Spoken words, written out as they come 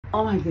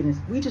Oh my goodness,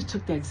 we just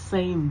took that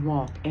same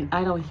walk and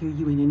I don't hear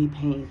you in any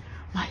pain.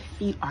 My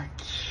feet are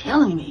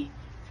killing me.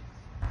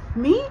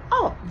 Me?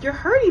 Oh, you're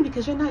hurting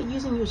because you're not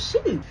using your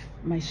shoes.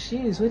 My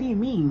shoes? What do you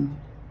mean?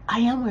 I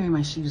am wearing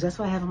my shoes. That's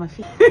what I have on my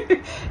feet.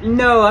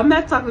 No, I'm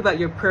not talking about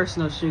your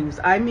personal shoes.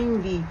 I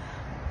mean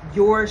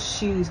your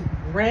shoes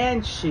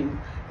brand shoe.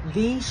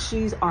 These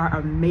shoes are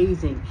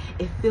amazing.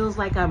 It feels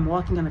like I'm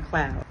walking on a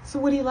cloud. So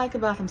what do you like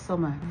about them so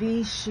much?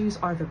 These shoes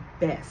are the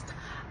best.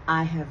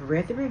 I have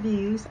read the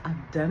reviews,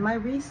 I've done my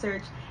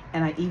research,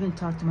 and I even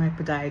talked to my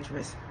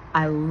podiatrist.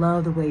 I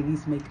love the way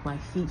these make my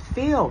feet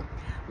feel.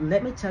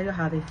 Let me tell you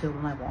how they feel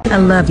when I walk. I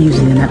love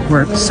using them at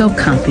work, so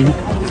comfy.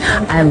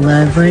 I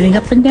love running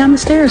up and down the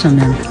stairs on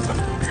them.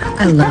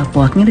 I love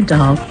walking the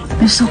dog,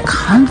 they're so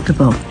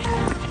comfortable.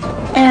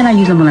 And I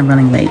use them when I'm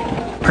running late.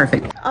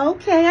 Perfect.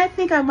 Okay, I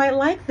think I might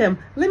like them.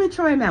 Let me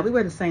try them out. We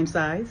wear the same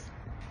size.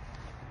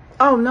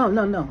 Oh, no,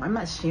 I'm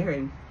not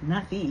sharing,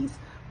 not these.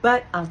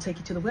 But I'll take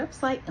you to the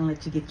website and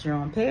let you get your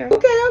own pair.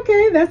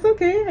 Okay, that's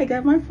okay. I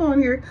got my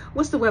phone here.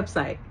 What's the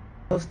website?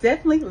 Most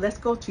definitely, let's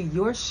go to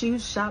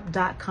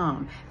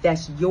yourshoesshop.com.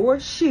 That's your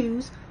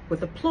shoes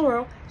with a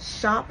plural,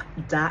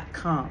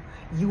 shop.com.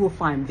 You will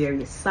find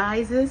various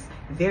sizes,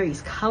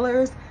 various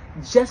colors,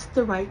 just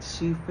the right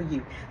shoe for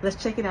you.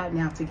 Let's check it out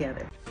now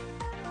together.